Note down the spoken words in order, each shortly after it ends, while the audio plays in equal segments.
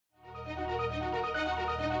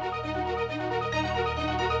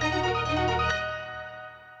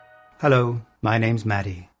Hello, my name's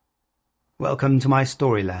Mattie. Welcome to my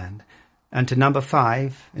Storyland, and to number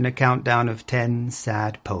 5 in a countdown of 10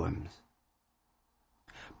 sad poems.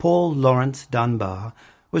 Paul Laurence Dunbar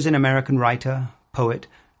was an American writer, poet,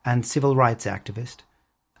 and civil rights activist,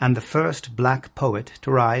 and the first black poet to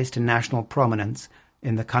rise to national prominence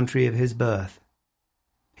in the country of his birth.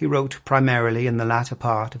 He wrote primarily in the latter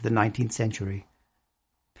part of the 19th century.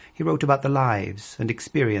 He wrote about the lives and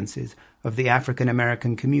experiences of the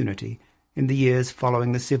African-American community in the years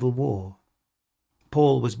following the Civil War.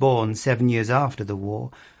 Paul was born 7 years after the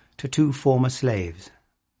war to 2 former slaves,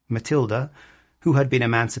 Matilda, who had been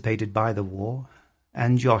emancipated by the war,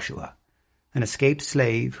 and Joshua, an escaped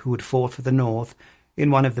slave who had fought for the North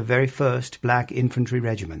in one of the very first black infantry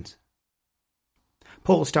regiments.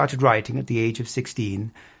 Paul started writing at the age of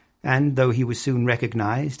 16, and though he was soon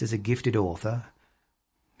recognized as a gifted author,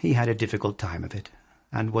 he had a difficult time of it,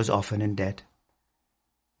 and was often in debt.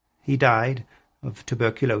 He died of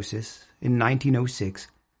tuberculosis in 1906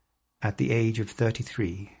 at the age of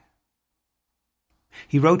 33.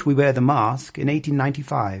 He wrote We Wear the Mask in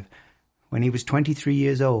 1895, when he was 23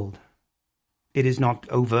 years old. It is not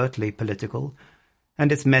overtly political,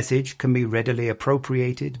 and its message can be readily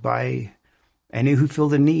appropriated by any who feel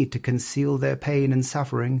the need to conceal their pain and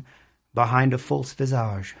suffering behind a false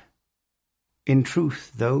visage. In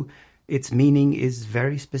truth, though, its meaning is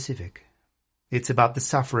very specific. It's about the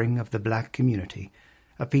suffering of the black community,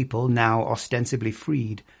 a people now ostensibly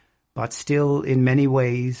freed, but still in many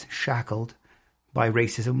ways shackled by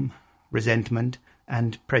racism, resentment,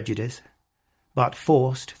 and prejudice, but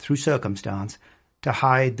forced through circumstance to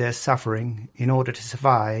hide their suffering in order to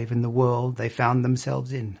survive in the world they found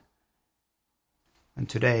themselves in. And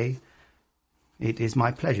today, it is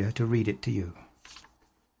my pleasure to read it to you.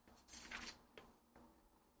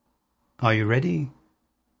 Are you ready?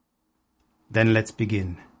 Then let's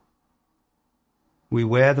begin. We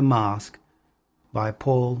Wear the Mask by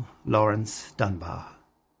Paul Laurence Dunbar.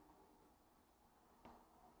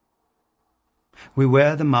 We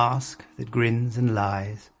wear the mask that grins and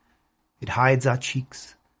lies. It hides our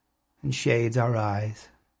cheeks and shades our eyes.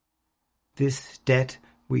 This debt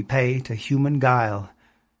we pay to human guile.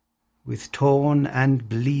 With torn and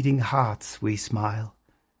bleeding hearts we smile,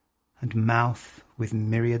 and mouth with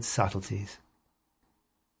myriad subtleties.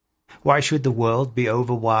 Why should the world be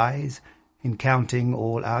overwise in counting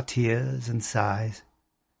all our tears and sighs?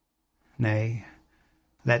 Nay,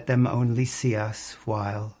 let them only see us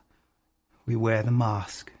while we wear the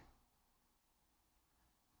mask.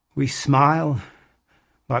 We smile,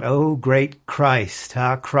 but, O great Christ,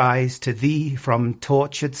 our cries to Thee from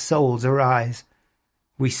tortured souls arise.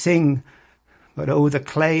 We sing, but, O the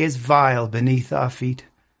clay is vile beneath our feet,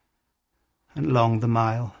 and long the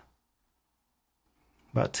mile.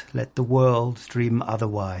 But let the world dream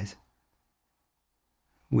otherwise.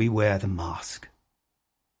 We wear the mask.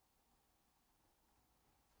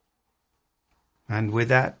 And with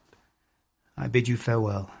that, I bid you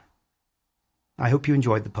farewell. I hope you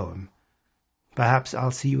enjoyed the poem. Perhaps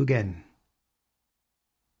I'll see you again.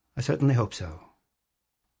 I certainly hope so.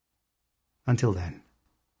 Until then.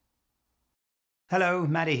 Hello,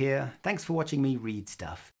 Mattie here. Thanks for watching me read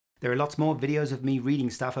stuff. There are lots more videos of me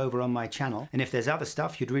reading stuff over on my channel, and if there's other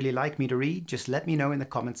stuff you'd really like me to read, just let me know in the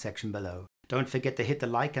comments section below. Don't forget to hit the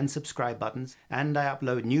like and subscribe buttons, and I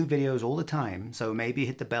upload new videos all the time, so maybe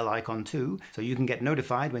hit the bell icon too, so you can get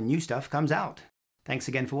notified when new stuff comes out. Thanks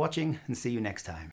again for watching, and see you next time.